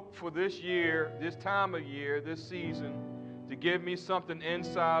I look for this year, this time of year, this season, to give me something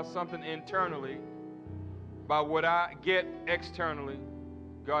inside, something internally, by what I get externally.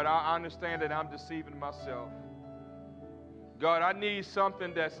 God, I understand that I'm deceiving myself. God, I need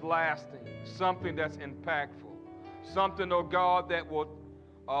something that's lasting, something that's impactful, something, oh God, that will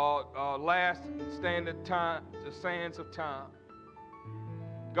last and stand the sands of time.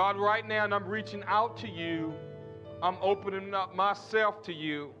 God, right now, and I'm reaching out to you. I'm opening up myself to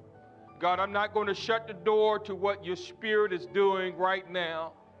you. God, I'm not going to shut the door to what your Spirit is doing right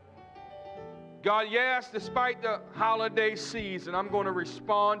now. God, yes, despite the holiday season, I'm going to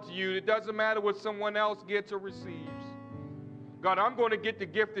respond to you. It doesn't matter what someone else gets or receives. God, I'm going to get the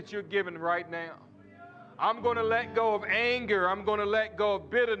gift that you're giving right now. I'm going to let go of anger. I'm going to let go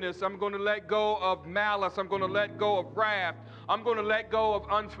of bitterness. I'm going to let go of malice. I'm going to let go of wrath. I'm going to let go of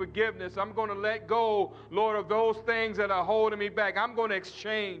unforgiveness. I'm going to let go, Lord, of those things that are holding me back. I'm going to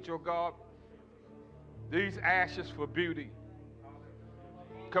exchange, oh God, these ashes for beauty.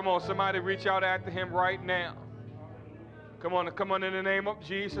 Come on, somebody reach out after him right now. Come on in the name of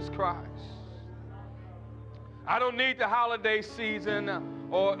Jesus Christ. I don't need the holiday season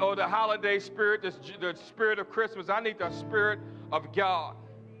or the holiday spirit, the spirit of Christmas. I need the Spirit of God.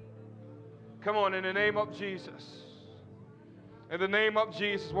 Come on, in the name of Jesus. In the name of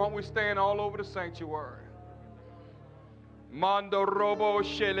Jesus, won't we stand all over the sanctuary? Mando robo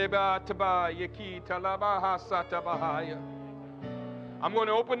sheleba taba yaki talabaha satabahaya. I'm going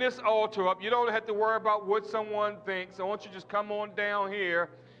to open this altar up. You don't have to worry about what someone thinks. I want you to just come on down here.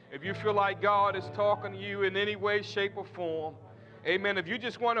 If you feel like God is talking to you in any way, shape, or form, amen. If you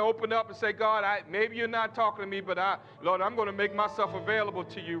just want to open up and say, God, maybe you're not talking to me, but Lord, I'm going to make myself available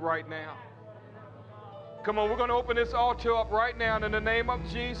to you right now. Come on, we're going to open this altar up right now in the name of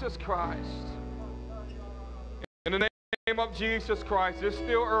Jesus Christ. In the name of Jesus Christ. It's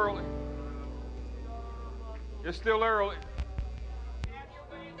still early. It's still early.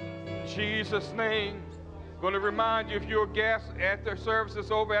 In Jesus' name. Going to remind you, if you're a guest, after service is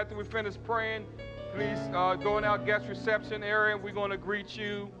over, after we finish praying, please go in our guest reception area, and we're going to greet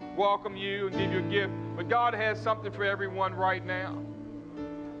you, welcome you, and give you a gift. But God has something for everyone right now.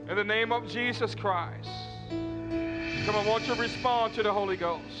 In the name of Jesus Christ. Come on, won't you respond to the Holy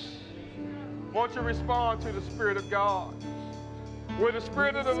Ghost? Won't you respond to the Spirit of God? Where the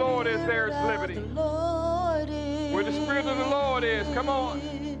Spirit of the Lord is, there is liberty. Where the Spirit of the Lord is, come on.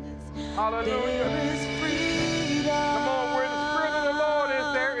 Hallelujah. Come on, where the Spirit of the Lord is,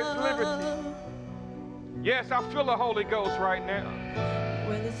 there is liberty. Yes, I feel the Holy Ghost right now.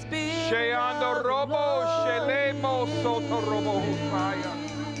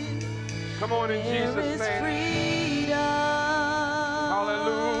 Come on, in Jesus' name.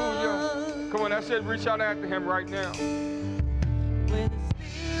 Hallelujah. Come on, that's it. Reach out after him right now. Where the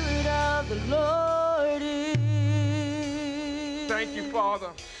Spirit of the Lord is. Thank you,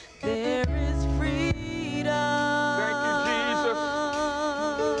 Father. There is freedom. Thank you, Jesus.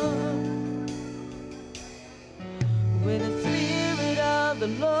 Where the Spirit of the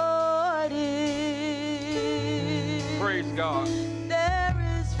Lord is. Praise God. There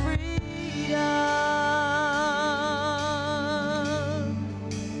is freedom.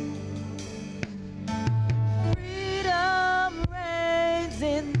 Freedom reigns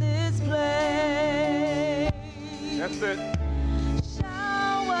in this place. That's it.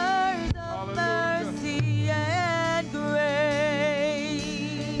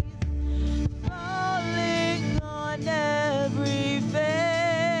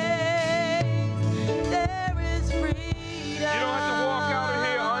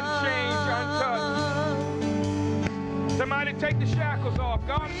 Take the shackles off.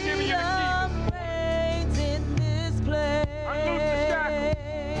 God is giving you the keys. Unloose the shackles.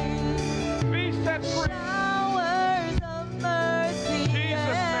 Be set free. Showers of mercy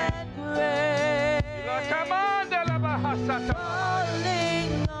Jesus' and grace.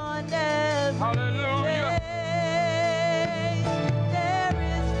 Falling on every Hallelujah. There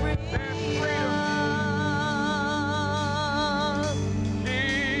is freedom. There's freedom.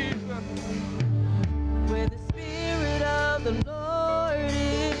 Jesus. Where the Spirit of the Lord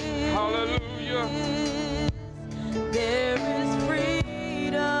is. Hallelujah. There is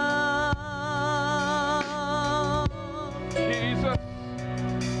freedom. Jesus.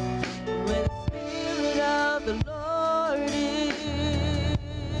 Where the Spirit of the Lord is,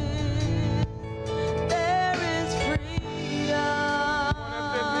 there is freedom.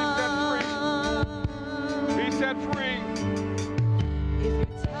 Be set free. If you're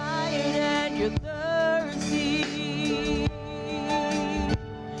tired and you're thirsty,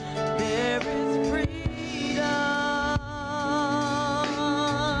 there is freedom.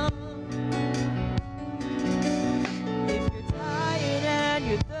 If you're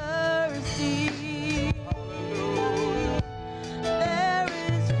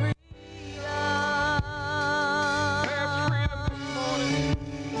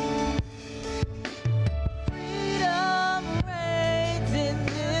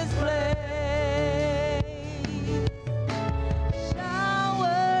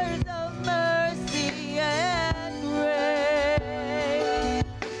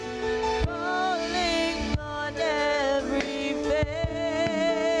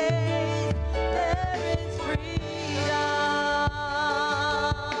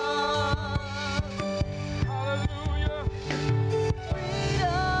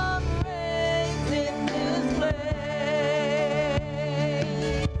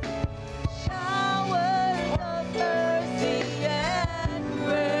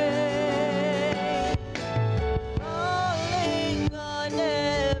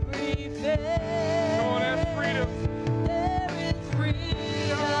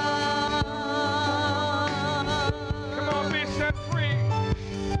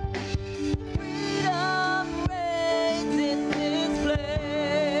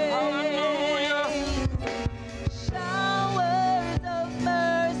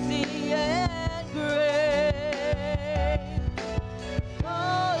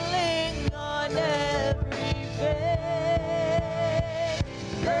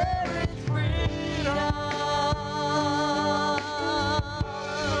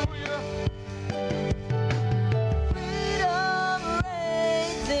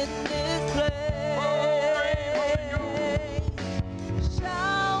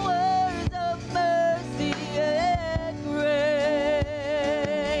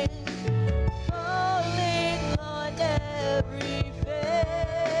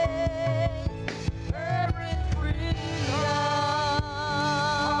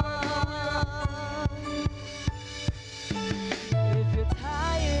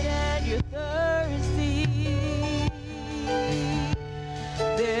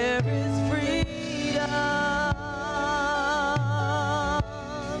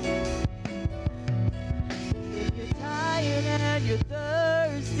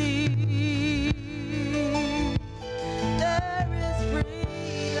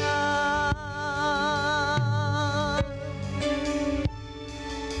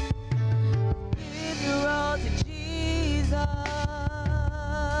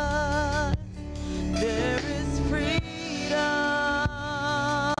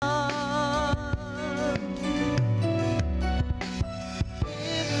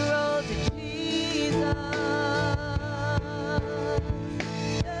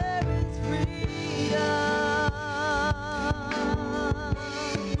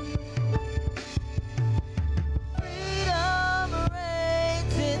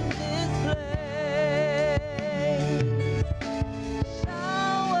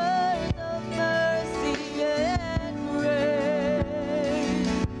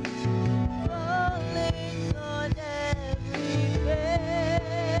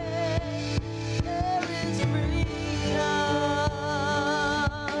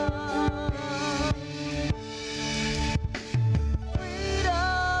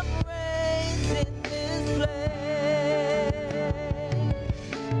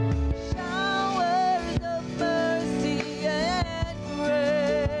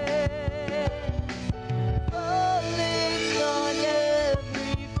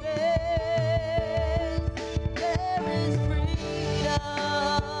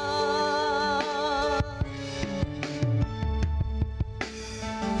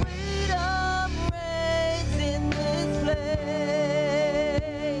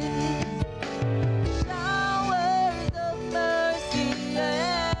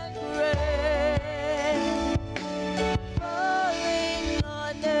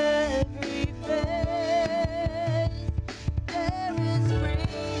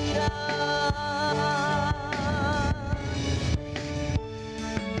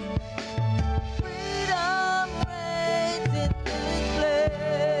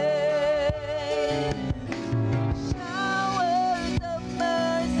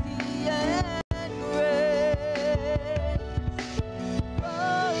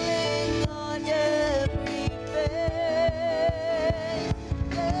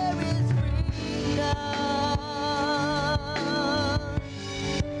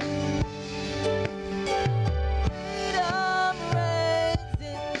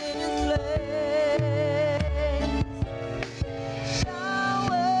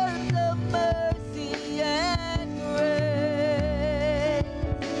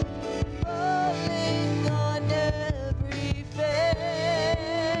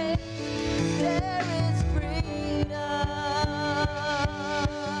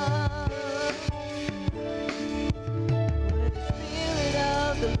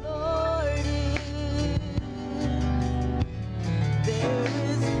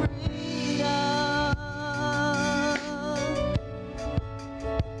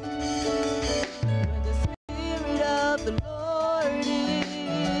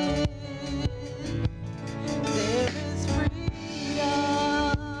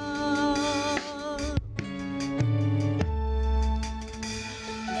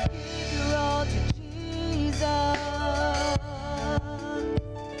King